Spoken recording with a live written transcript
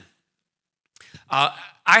Uh,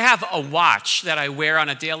 I have a watch that I wear on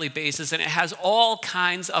a daily basis, and it has all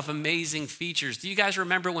kinds of amazing features. Do you guys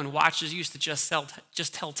remember when watches used to just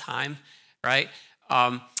tell time, right?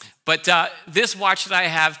 But this watch that I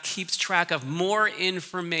have keeps track of more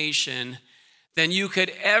information than you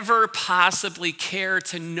could ever possibly care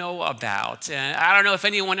to know about. And I don't know if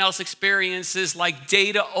anyone else experiences like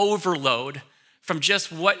data overload from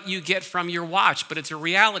just what you get from your watch, but it's a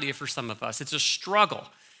reality for some of us. It's a struggle.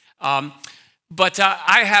 But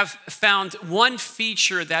I have found one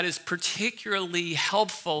feature that is particularly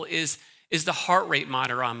helpful is the heart rate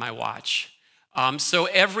monitor on my watch. So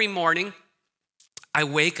every morning I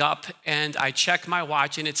wake up and I check my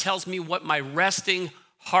watch and it tells me what my resting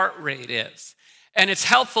heart rate is. And it's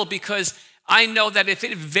helpful because I know that if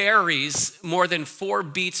it varies more than 4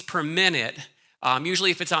 beats per minute,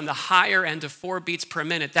 usually if it's on the higher end of 4 beats per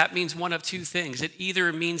minute, that means one of two things. It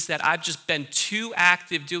either means that I've just been too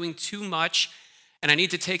active, doing too much, and I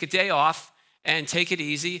need to take a day off and take it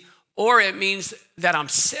easy, or it means that I'm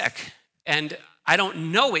sick. And I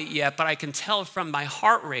don't know it yet, but I can tell from my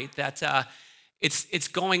heart rate that it's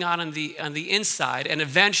going on the inside, and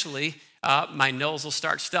eventually my nose will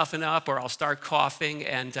start stuffing up, or I'll start coughing,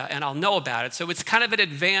 and I'll know about it. So it's kind of an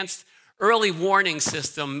advanced early warning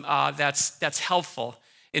system that's helpful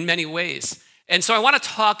in many ways. And so I want to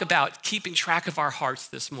talk about keeping track of our hearts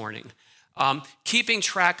this morning. Keeping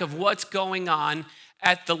track of what's going on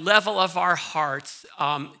at the level of our hearts.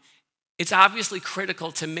 It's obviously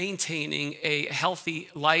critical to maintaining a healthy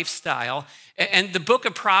lifestyle. And the book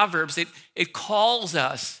of Proverbs, it calls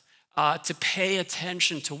us to pay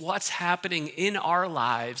attention to what's happening in our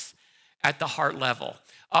lives at the heart level.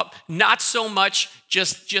 Not so much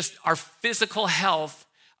just our physical health,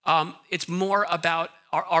 it's more about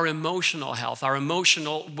our emotional health, our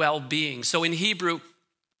emotional well-being. So in Hebrew,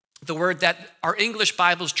 the word that our English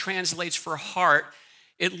Bibles translates for heart,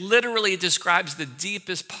 it literally describes the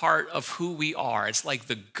deepest part of who we are. It's like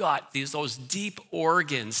the gut, those deep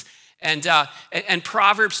organs. And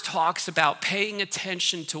Proverbs talks about paying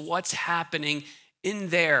attention to what's happening in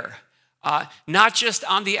there. Not just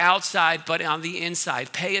on the outside, but on the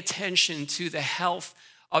inside. Pay attention to the health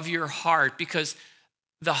of your heart, because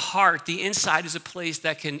the heart, the inside, is a place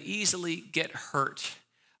that can easily get hurt.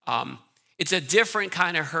 It's a different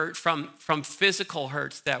kind of hurt from physical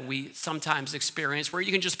hurts that we sometimes experience, where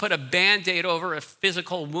you can just put a Band-Aid over a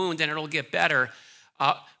physical wound and it'll get better.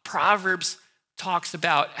 Proverbs talks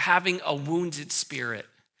about having a wounded spirit.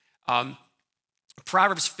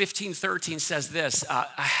 Proverbs 15:13 says this,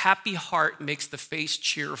 a happy heart makes the face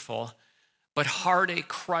cheerful, but heartache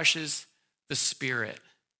crushes the spirit.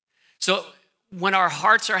 So when our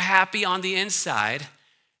hearts are happy on the inside,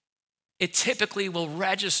 it typically will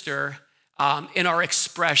register in our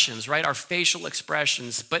expressions, right? Our facial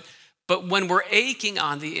expressions. But when we're aching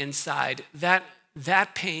on the inside,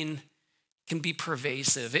 that pain can be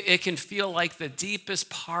pervasive. It can feel like the deepest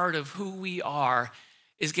part of who we are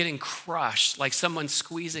is getting crushed, like someone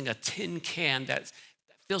squeezing a tin can that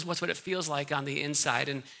feels what it feels like on the inside.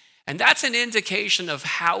 And that's an indication of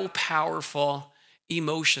how powerful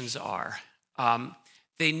emotions are.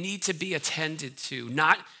 They need to be attended to,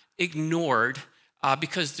 not ignored,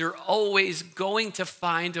 because they're always going to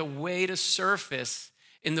find a way to surface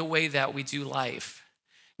in the way that we do life.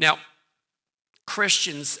 Now,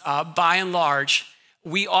 Christians, by and large,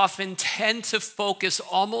 we often tend to focus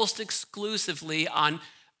almost exclusively on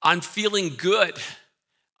feeling good,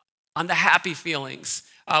 on the happy feelings.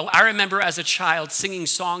 I remember as a child singing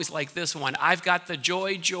songs like this one, I've got the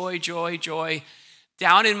joy, joy, joy, joy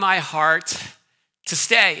down in my heart to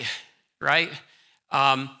stay, right?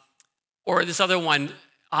 Or this other one,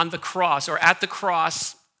 on the cross, or at the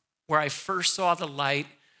cross, where I first saw the light,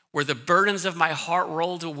 where the burdens of my heart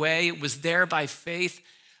rolled away. It was there by faith.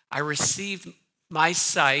 I received my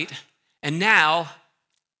sight, and now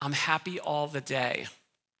I'm happy all the day.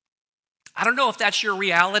 I don't know if that's your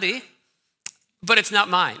reality, but it's not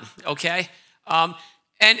mine, okay?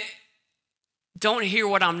 And don't hear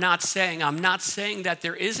what I'm not saying. I'm not saying that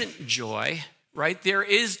there isn't joy, right? There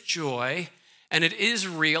is joy, and it is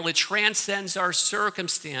real. It transcends our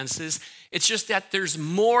circumstances. It's just that there's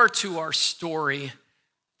more to our story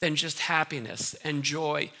than just happiness and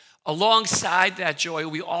joy. Alongside that joy,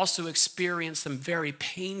 we also experience some very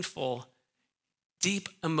painful, deep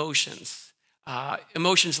emotions.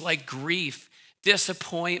 Emotions like grief,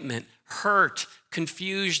 disappointment, hurt,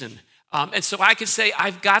 confusion. And so I could say,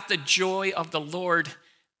 I've got the joy of the Lord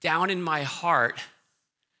down in my heart.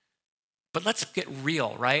 But let's get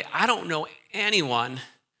real, right? I don't know anyone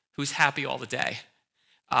who's happy all the day.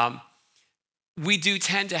 We do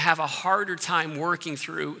tend to have a harder time working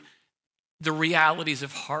through the realities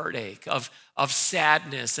of heartache, of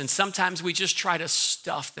sadness. And sometimes we just try to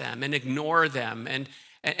stuff them and ignore them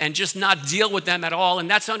and just not deal with them at all. And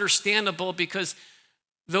that's understandable because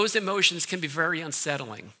those emotions can be very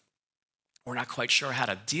unsettling. We're not quite sure how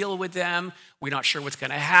to deal with them. We're not sure what's going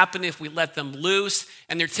to happen if we let them loose.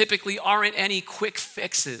 And there typically aren't any quick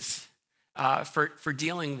fixes for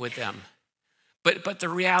dealing with them. But the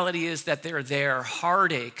reality is that they're there.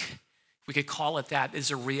 Heartache, if we could call it that, is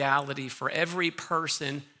a reality for every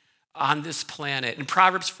person on this planet. In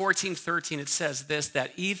Proverbs 14:13, it says this,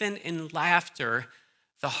 that even in laughter,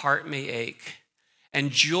 the heart may ache, and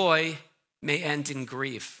joy may end in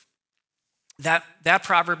grief. That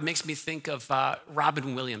proverb makes me think of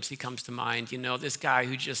Robin Williams. He comes to mind. You know, this guy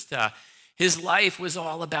who just, his life was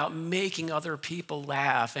all about making other people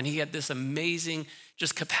laugh. And he had this amazing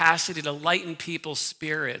just capacity to lighten people's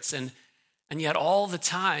spirits. And yet all the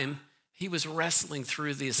time, he was wrestling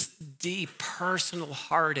through this deep personal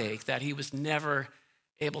heartache that he was never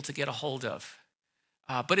able to get a hold of.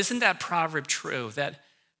 But isn't that proverb true? That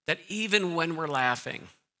even when we're laughing,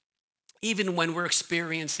 even when we're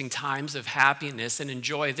experiencing times of happiness and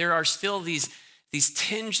joy, there are still these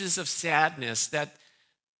tinges of sadness that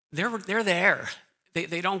they're there.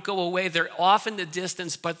 They don't go away. They're off in the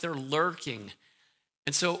distance, but they're lurking.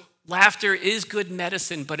 And so laughter is good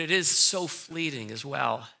medicine, but it is so fleeting as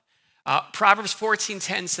well. Proverbs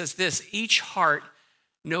 14:10 says this, each heart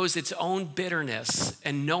knows its own bitterness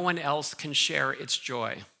and no one else can share its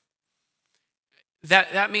joy.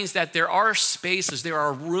 That means that there are spaces, there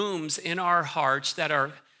are rooms in our hearts that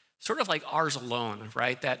are sort of like ours alone,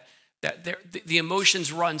 right? That the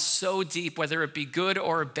emotions run so deep, whether it be good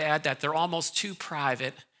or bad, that they're almost too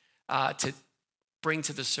private to bring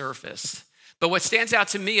to the surface. But what stands out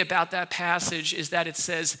to me about that passage is that it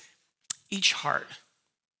says each heart,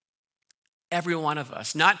 every one of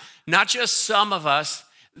us, not just some of us.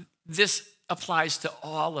 This applies to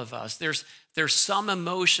all of us. There's some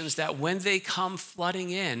emotions that when they come flooding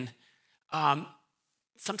in,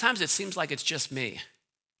 sometimes it seems like it's just me.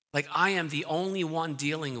 Like I am the only one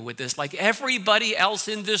dealing with this. Like everybody else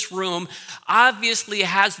in this room obviously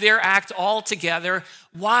has their act all together.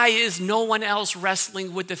 Why is no one else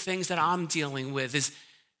wrestling with the things that I'm dealing with?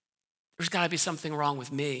 There's got to be something wrong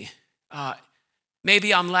with me.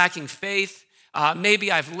 Maybe I'm lacking faith.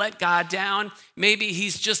 Maybe I've let God down. Maybe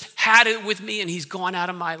he's just had it with me and he's gone out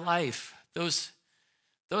of my life. Those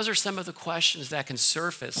are some of the questions that can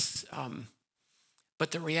surface. But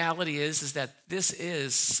the reality is that this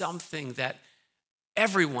is something that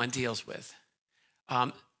everyone deals with.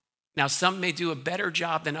 Now, some may do a better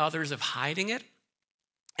job than others of hiding it.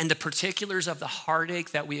 And the particulars of the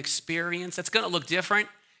heartache that we experience, that's going to look different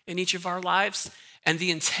in each of our lives. And the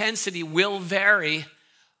intensity will vary.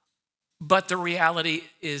 But the reality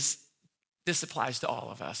is this applies to all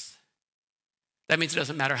of us. That means it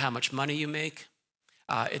doesn't matter how much money you make.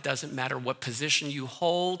 It doesn't matter what position you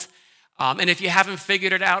hold. And if you haven't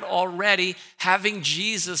figured it out already, having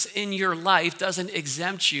Jesus in your life doesn't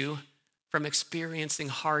exempt you from experiencing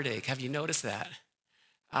heartache. Have you noticed that?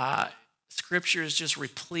 Scripture is just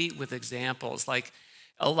replete with examples. Like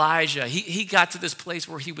Elijah, he got to this place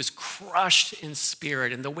where he was crushed in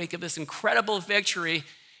spirit. In the wake of this incredible victory,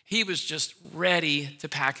 he was just ready to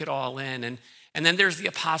pack it all in. And then there's the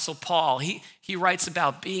Apostle Paul. He writes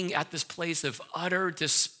about being at this place of utter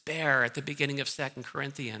despair at the beginning of 2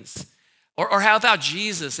 Corinthians. Or how about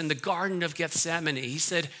Jesus in the Garden of Gethsemane? He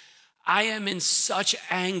said, I am in such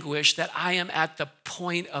anguish that I am at the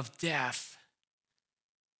point of death.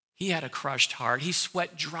 He had a crushed heart. He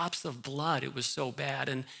sweat drops of blood. It was so bad.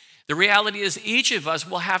 And the reality is each of us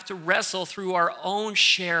will have to wrestle through our own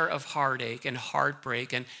share of heartache and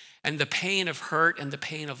heartbreak and the pain of hurt and the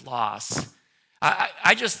pain of loss.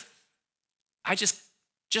 I just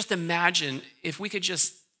imagine if we could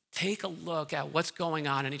just take a look at what's going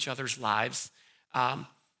on in each other's lives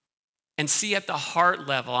and see at the heart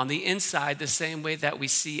level, on the inside, the same way that we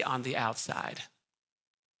see on the outside,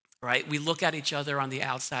 right? We look at each other on the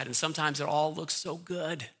outside and sometimes it all looks so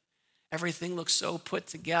good. Everything looks so put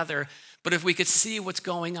together. But if we could see what's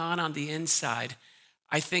going on the inside,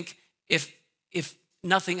 I think if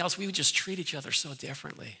nothing else, we would just treat each other so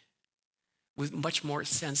differently, with much more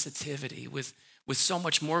sensitivity, with so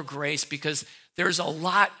much more grace, because there's a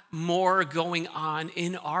lot more going on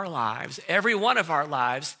in our lives, every one of our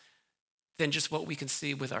lives, than just what we can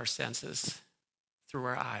see with our senses through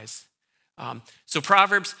our eyes. So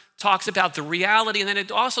Proverbs talks about the reality, and then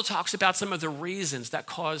it also talks about some of the reasons that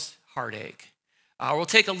cause heartache. We'll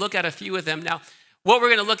take a look at a few of them. Now, what we're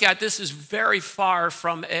going to look at, this is very far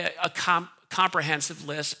from a comprehensive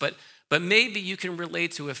list, but but maybe you can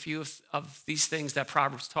relate to a few of these things that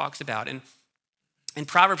Proverbs talks about. And in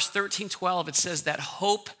Proverbs 13:12, it says that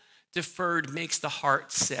hope deferred makes the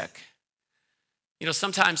heart sick.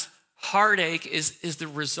 Sometimes heartache is the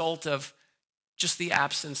result of just the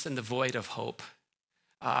absence and the void of hope.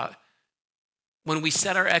 When we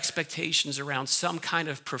set our expectations around some kind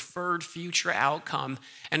of preferred future outcome,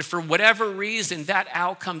 and for whatever reason that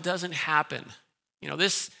outcome doesn't happen.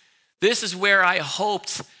 This is where I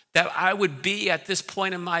hoped that I would be at this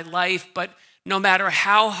point in my life, but no matter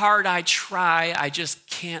how hard I try, I just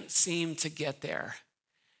can't seem to get there.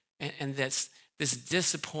 And this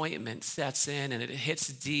disappointment sets in and it hits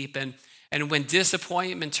deep. And when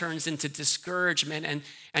disappointment turns into discouragement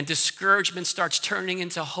and discouragement starts turning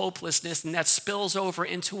into hopelessness, and that spills over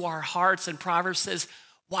into our hearts, and Proverbs says,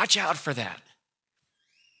 watch out for that.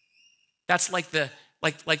 That's like the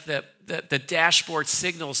dashboard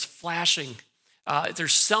signals flashing.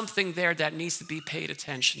 There's something there that needs to be paid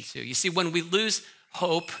attention to. You see, when we lose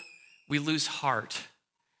hope, we lose heart.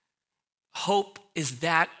 Hope is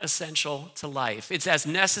that essential to life. It's as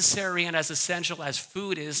necessary and as essential as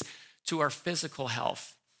food is to our physical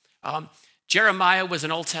health. Jeremiah was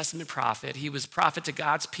an Old Testament prophet. He was prophet to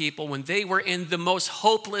God's people when they were in the most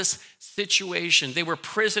hopeless situation. They were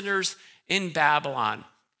prisoners in Babylon,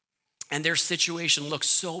 and their situation looked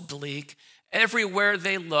so bleak. Everywhere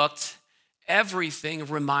they looked, everything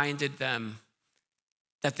reminded them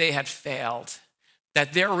that they had failed,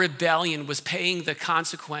 that their rebellion was paying the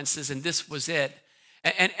consequences, and this was it.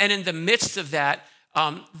 And in the midst of that,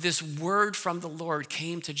 this word from the Lord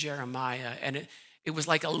came to Jeremiah, and it was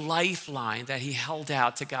like a lifeline that he held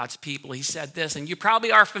out to God's people. He said this, and you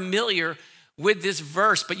probably are familiar with this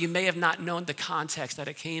verse, but you may have not known the context that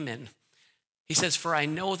it came in. He says, "For I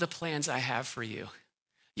know the plans I have for you."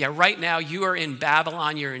 Yeah, right now you are in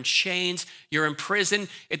Babylon, you're in chains, you're in prison.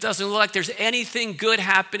 It doesn't look like there's anything good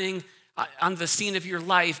happening on the scene of your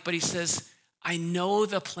life, but he says, I know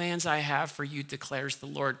the plans I have for you, declares the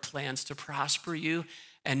Lord, plans to prosper you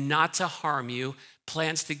and not to harm you,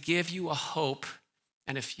 plans to give you a hope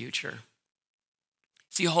and a future.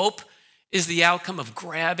 See, hope is the outcome of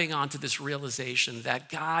grabbing onto this realization that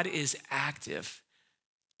God is active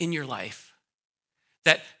in your life.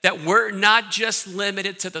 That we're not just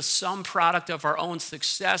limited to the sum product of our own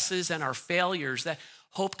successes and our failures. That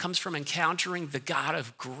hope comes from encountering the God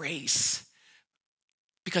of grace.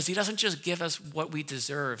 Because he doesn't just give us what we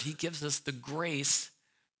deserve. He gives us the grace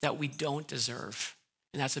that we don't deserve.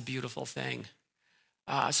 And that's a beautiful thing.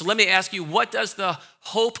 So let me ask you, what does the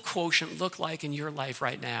hope quotient look like in your life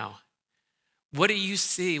right now? What do you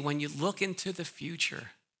see when you look into the future?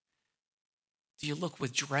 Do you look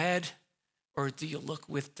with dread? Or do you look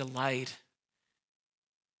with delight?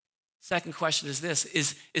 Second question is this,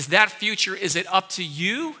 is that future, is it up to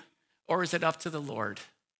you or is it up to the Lord?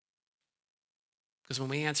 Because when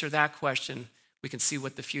we answer that question, we can see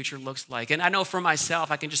what the future looks like. And I know for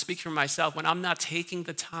myself, I can just speak for myself, when I'm not taking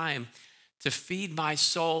the time to feed my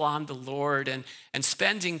soul on the Lord and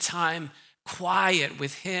spending time quiet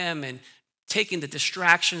with him and taking the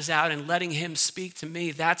distractions out and letting him speak to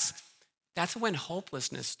me, that's when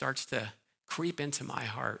hopelessness starts to creep into my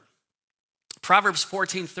heart. Proverbs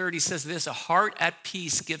 14:30 says this, a heart at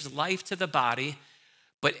peace gives life to the body,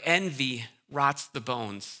 but envy rots the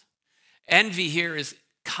bones. Envy here is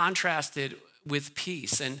contrasted with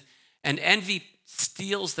peace, and envy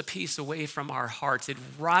steals the peace away from our hearts. It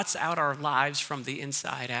rots out our lives from the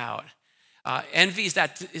inside out. Envy is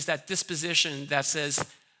that disposition that says,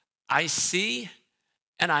 I see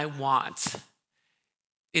and I want.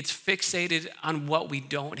 It's fixated on what we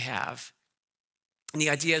don't have. And the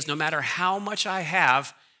idea is no matter how much I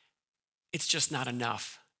have, it's just not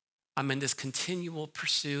enough. I'm in this continual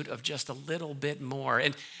pursuit of just a little bit more.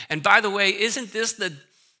 And by the way, isn't this the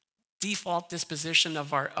default disposition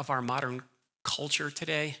of our modern culture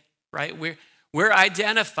today, right? We're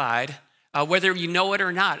identified, whether you know it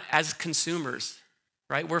or not, as consumers,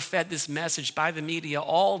 right? We're fed this message by the media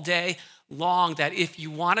all day long that if you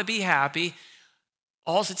want to be happy,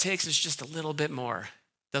 all it takes is just a little bit more.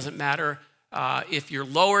 Doesn't matter if you're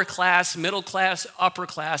lower class, middle class, upper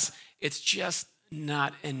class, it's just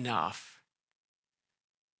not enough.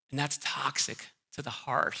 And that's toxic to the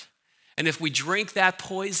heart. And if we drink that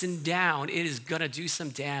poison down, it is going to do some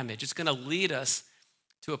damage. It's going to lead us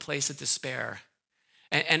to a place of despair.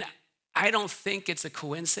 And I don't think it's a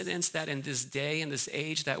coincidence that in this day, in this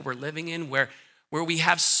age that we're living in, where we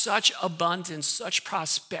have such abundance, such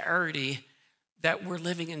prosperity, that we're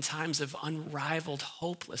living in times of unrivaled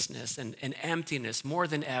hopelessness and emptiness more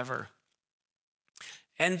than ever.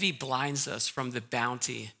 Envy blinds us from the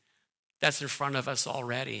bounty that's in front of us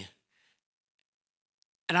already.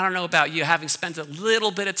 And I don't know about you, having spent a little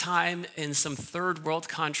bit of time in some third world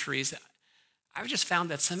countries, I've just found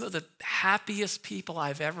that some of the happiest people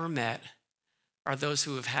I've ever met are those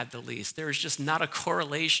who have had the least. There is just not a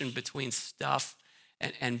correlation between stuff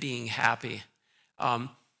and being happy.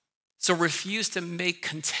 So refuse to make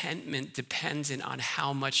contentment dependent on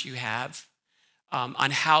how much you have,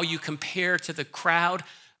 on how you compare to the crowd,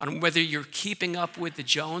 on whether you're keeping up with the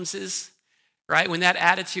Joneses, right? When that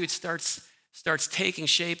attitude starts taking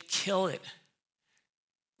shape, kill it.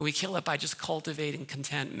 We kill it by just cultivating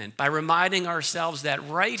contentment, by reminding ourselves that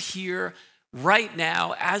right here, right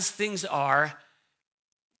now, as things are,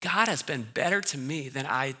 God has been better to me than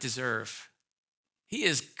I deserve. He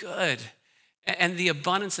is good. And the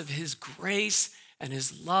abundance of his grace and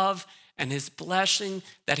his love and his blessing,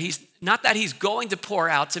 that he's going to pour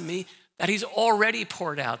out to me, that he's already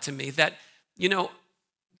poured out to me, that,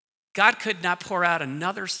 God could not pour out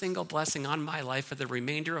another single blessing on my life for the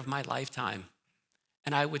remainder of my lifetime,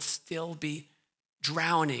 and I would still be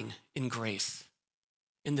drowning in grace,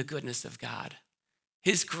 in the goodness of God.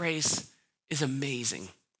 His grace is amazing.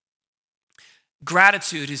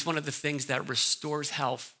 Gratitude is one of the things that restores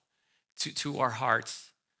health to our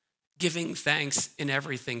hearts. Giving thanks in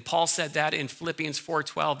everything. Paul said that in Philippians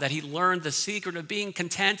 4:12, that he learned the secret of being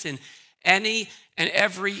content in any and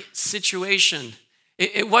every situation.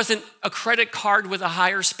 It wasn't a credit card with a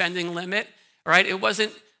higher spending limit, right? It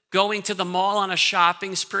wasn't going to the mall on a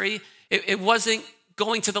shopping spree. It wasn't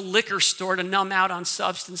going to the liquor store to numb out on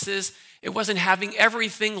substances. It wasn't having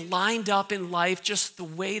everything lined up in life just the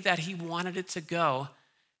way that he wanted it to go.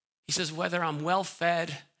 He says, whether I'm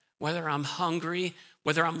well-fed, whether I'm hungry,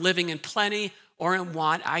 whether I'm living in plenty or in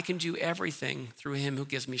want, I can do everything through him who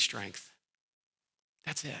gives me strength.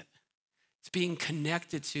 That's it. It's being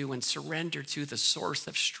connected to and surrendered to the source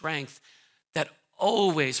of strength that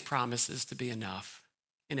always promises to be enough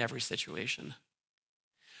in every situation.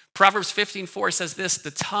 Proverbs 15:4 says this, the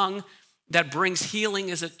tongue that brings healing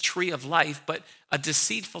is a tree of life, but a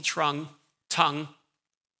deceitful tongue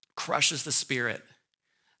crushes the spirit.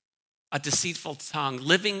 A deceitful tongue,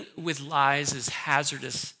 living with lies is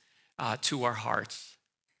hazardous to our hearts,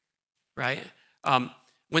 right?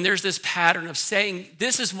 When there's this pattern of saying,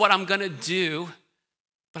 this is what I'm gonna do,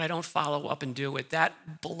 but I don't follow up and do it,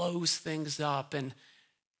 that blows things up. And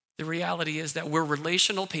the reality is that we're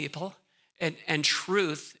relational people, and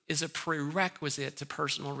truth is a prerequisite to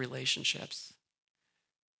personal relationships.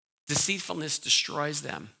 Deceitfulness destroys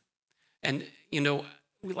them. And,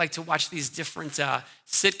 we like to watch these different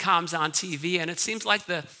sitcoms on TV, and it seems like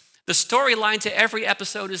the storyline to every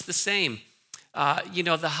episode is the same.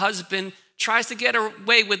 The husband tries to get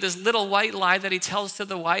away with this little white lie that he tells to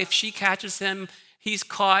the wife. She catches him, he's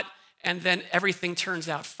caught, and then everything turns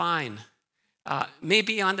out fine.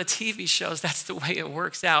 Maybe on the TV shows that's the way it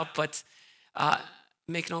works out, but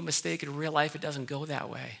make no mistake, in real life it doesn't go that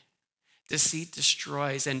way. Deceit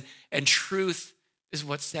destroys, and truth is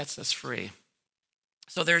what sets us free.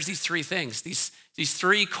 So there's these three things. These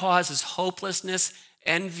three causes: hopelessness,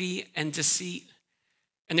 envy, and deceit.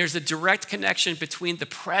 And there's a direct connection between the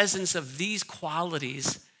presence of these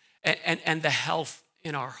qualities and the health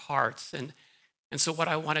in our hearts. And so what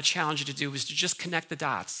I want to challenge you to do is to just connect the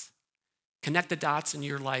dots. Connect the dots in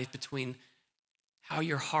your life between how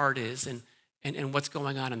your heart is and what's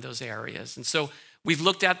going on in those areas. And so we've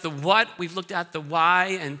looked at the what, we've looked at the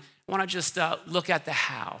why, and I want to just look at the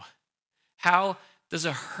how. How does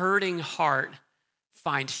a hurting heart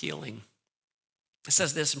find healing? It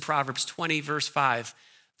says this in Proverbs 20, verse 5.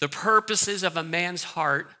 The purposes of a man's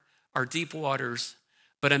heart are deep waters,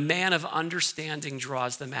 but a man of understanding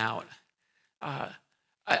draws them out.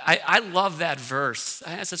 I love that verse.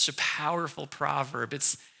 It's such a powerful proverb.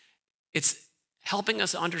 It's helping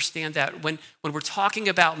us understand that when we're talking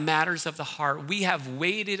about matters of the heart, we have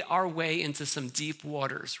waded our way into some deep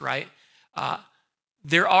waters, right?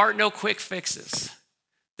 There are no quick fixes.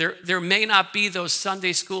 There may not be those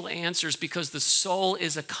Sunday school answers, because the soul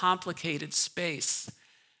is a complicated space.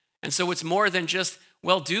 And so it's more than just,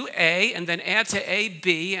 well, do A and then add to A,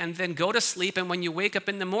 B, and then go to sleep. And when you wake up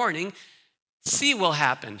in the morning, C will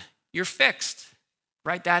happen. You're fixed,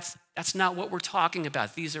 right? That's not what we're talking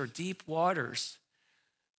about. These are deep waters.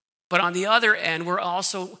 But on the other end,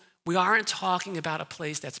 we aren't talking about a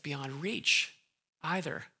place that's beyond reach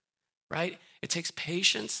either, right? It takes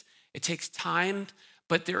patience. It takes time.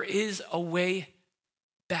 But there is a way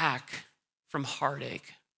back from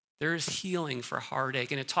heartache. There is healing for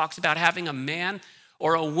heartache. And it talks about having a man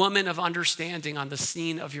or a woman of understanding on the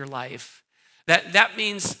scene of your life. That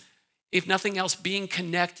means, if nothing else, being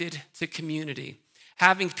connected to community.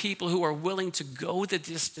 having people who are willing to go the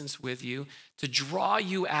distance with you, to draw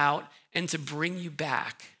you out and to bring you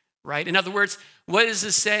back, right? In other words, what is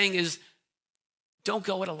this saying is, don't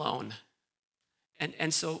go it alone.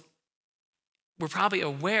 And so we're probably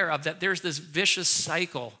aware of that there's this vicious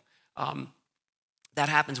cycle that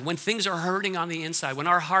happens. When things are hurting on the inside, when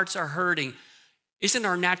our hearts are hurting, isn't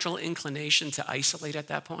our natural inclination to isolate at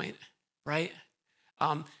that point, right?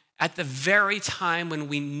 At the very time when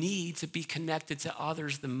we need to be connected to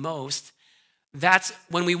others the most, that's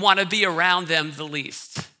when we want to be around them the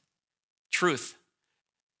least. Truth.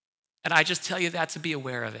 And I just tell you that to be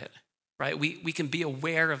aware of it, right? We can be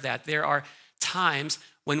aware of that. There are times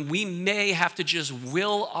when we may have to just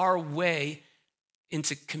will our way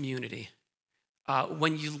into community.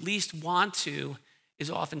 When you least want to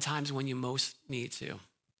is oftentimes when you most need to.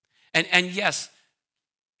 And yes,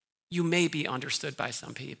 you may be understood by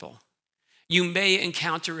some people. You may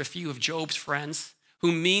encounter a few of Job's friends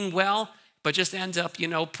who mean well, but just end up,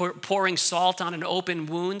 pouring salt on an open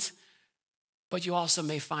wound. But you also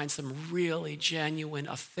may find some really genuine,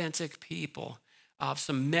 authentic people,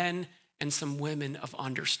 some men and some women of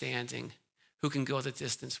understanding who can go the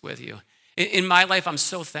distance with you. In my life, I'm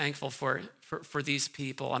so thankful for these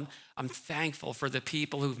people. I'm thankful for the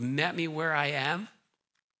people who've met me where I am,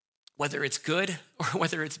 whether it's good or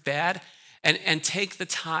whether it's bad, and take the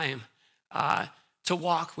time to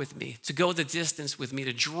walk with me, to go the distance with me,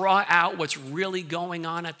 to draw out what's really going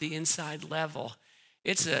on at the inside level.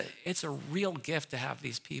 It's a real gift to have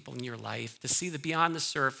these people in your life, to see the beyond the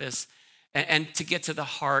surface and to get to the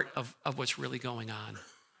heart of what's really going on.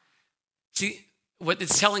 See, what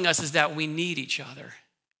it's telling us is that we need each other.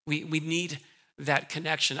 We need that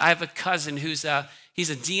connection. I have a cousin he's a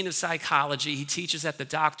dean of psychology. He teaches at the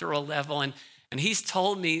doctoral level, and he's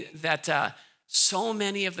told me that so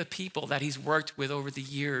many of the people that he's worked with over the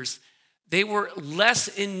years, they were less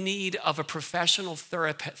in need of a professional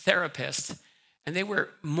therapist, and they were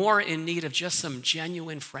more in need of just some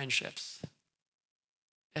genuine friendships.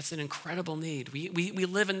 That's an incredible need. We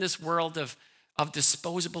live in this world of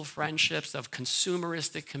disposable friendships, of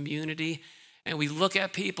consumeristic community, and we look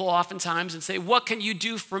at people oftentimes and say, what can you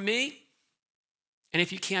do for me? And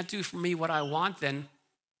if you can't do for me what I want, then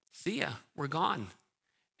see ya, we're gone.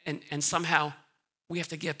 And somehow we have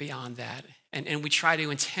to get beyond that. And we try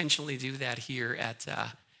to intentionally do that here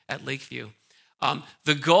at Lakeview.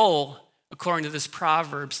 The goal, according to this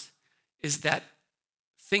Proverbs, is that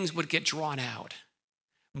things would get drawn out.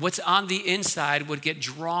 What's on the inside would get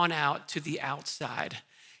drawn out to the outside.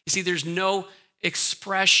 You see, there's no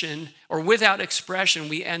expression, or without expression,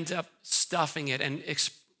 we end up stuffing it. And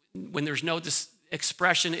when there's no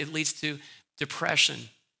expression, it leads to depression.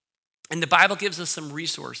 And the Bible gives us some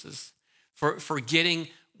resources for getting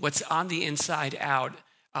what's on the inside out,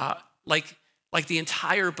 like the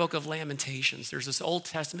entire book of Lamentations. There's this Old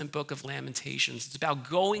Testament book of Lamentations. It's about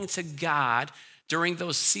going to God during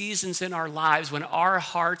those seasons in our lives when our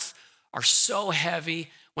hearts are so heavy,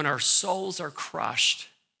 when our souls are crushed.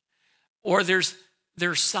 Or there's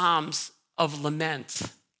Psalms of lament.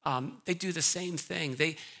 They do the same thing.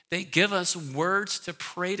 They give us words to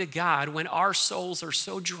pray to God when our souls are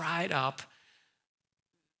so dried up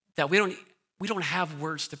that we don't have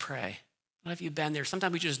words to pray. I don't know if you've been there.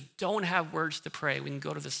 Sometimes we just don't have words to pray. We can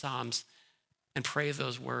go to the Psalms and pray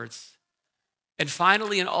those words. And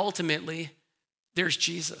finally and ultimately, there's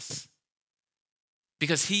Jesus,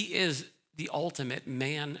 because he is the ultimate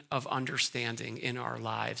man of understanding in our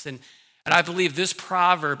lives. And I believe this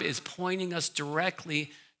proverb is pointing us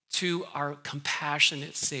directly to our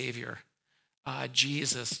compassionate Savior,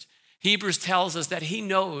 Jesus. Hebrews tells us that he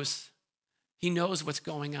knows what's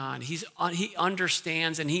going on. He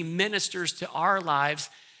understands, and he ministers to our lives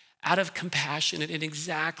out of compassion in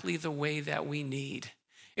exactly the way that we need,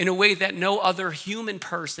 in a way that no other human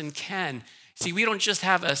person can. See, we don't just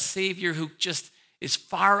have a Savior who just is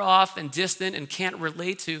far off and distant and can't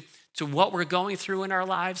relate to what we're going through in our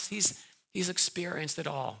lives. He's experienced it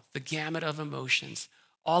all, the gamut of emotions,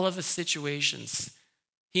 all of the situations.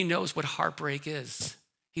 He knows what heartbreak is.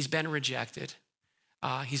 He's been rejected.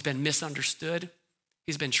 He's been misunderstood.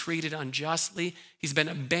 He's been treated unjustly. He's been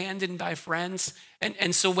abandoned by friends.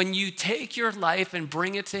 And so when you take your life and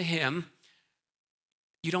bring it to him,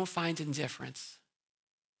 you don't find indifference.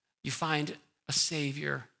 You find a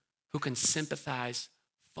Savior who can sympathize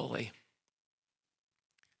fully.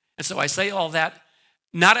 And so I say all that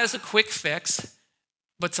not as a quick fix,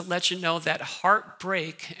 but to let you know that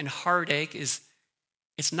heartbreak and heartache it's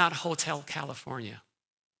not Hotel California.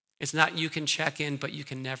 It's not you can check in, but you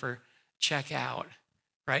can never check out,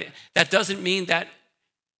 right? That doesn't mean that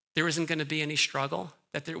there isn't going to be any struggle.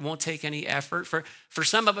 that it won't take any effort. For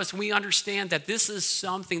some of us, we understand that this is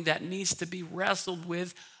something that needs to be wrestled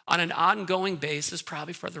with on an ongoing basis,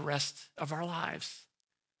 probably for the rest of our lives.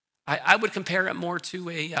 I would compare it more to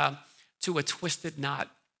a twisted knot.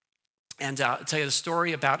 And I'll tell you the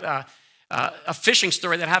story about a fishing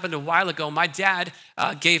story that happened a while ago. My dad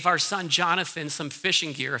gave our son Jonathan some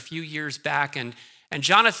fishing gear a few years back, and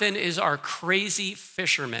Jonathan is our crazy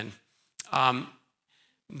fisherman.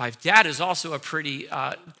 My dad is also a pretty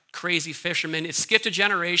crazy fisherman. It skipped a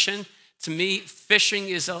generation. To me, fishing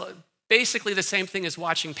is basically the same thing as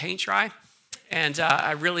watching paint dry, and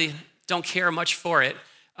I really don't care much for it.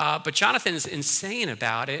 But Jonathan's insane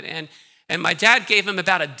about it, and my dad gave him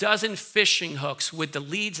about a dozen fishing hooks with the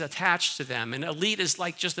leads attached to them. And a lead is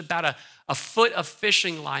like just about a foot of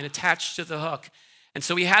fishing line attached to the hook. And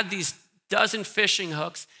so he had these dozen fishing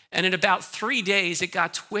hooks, and in about 3 days, it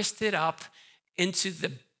got twisted up into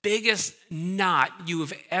the biggest knot you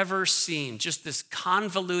have ever seen, just this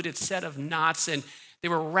convoluted set of knots, and they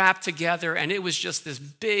were wrapped together, and it was just this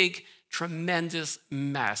big, tremendous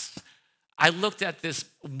mess. I looked at this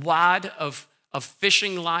wad of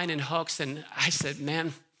fishing line and hooks, and I said,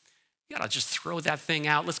 man, you gotta just throw that thing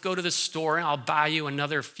out. Let's go to the store, and I'll buy you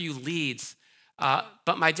another few leads.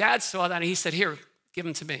 But my dad saw that, and he said, here, give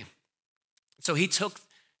them to me. So he took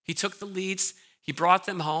the leads, he brought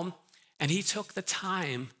them home, and he took the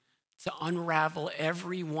time to unravel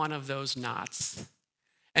every one of those knots.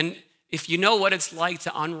 And if you know what it's like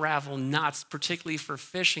to unravel knots, particularly for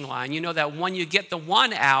fishing line, you know that when you get the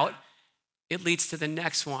one out, it leads to the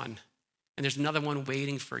next one. And there's another one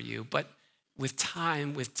waiting for you. But with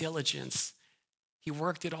time, with diligence, he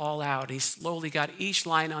worked it all out. He slowly got each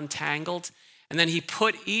line untangled. And then he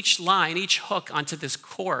put each line, each hook onto this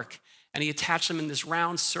cork, and he attached them in this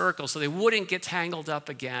round circle so they wouldn't get tangled up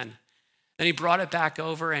again. Then he brought it back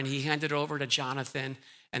over and he handed it over to Jonathan,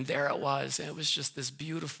 and there it was. And it was just this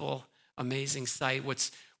beautiful, amazing sight. What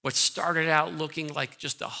started out looking like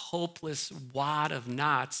just a hopeless wad of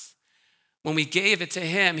knots, when we gave it to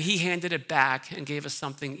him, he handed it back and gave us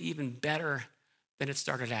something even better than it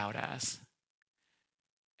started out as.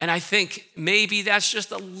 And I think maybe that's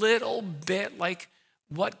just a little bit like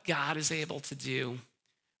what God is able to do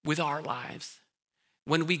with our lives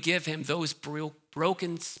when we give him those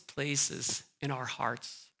broken places in our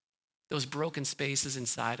hearts, those broken spaces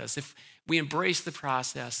inside us. If we embrace the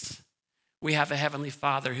process, we have a Heavenly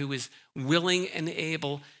Father who is willing and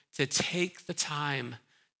able to take the time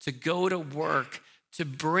to go to work, to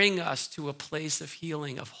bring us to a place of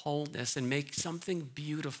healing, of wholeness, and make something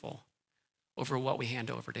beautiful over what we hand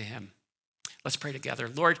over to him. Let's pray together.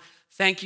 Lord, thank you.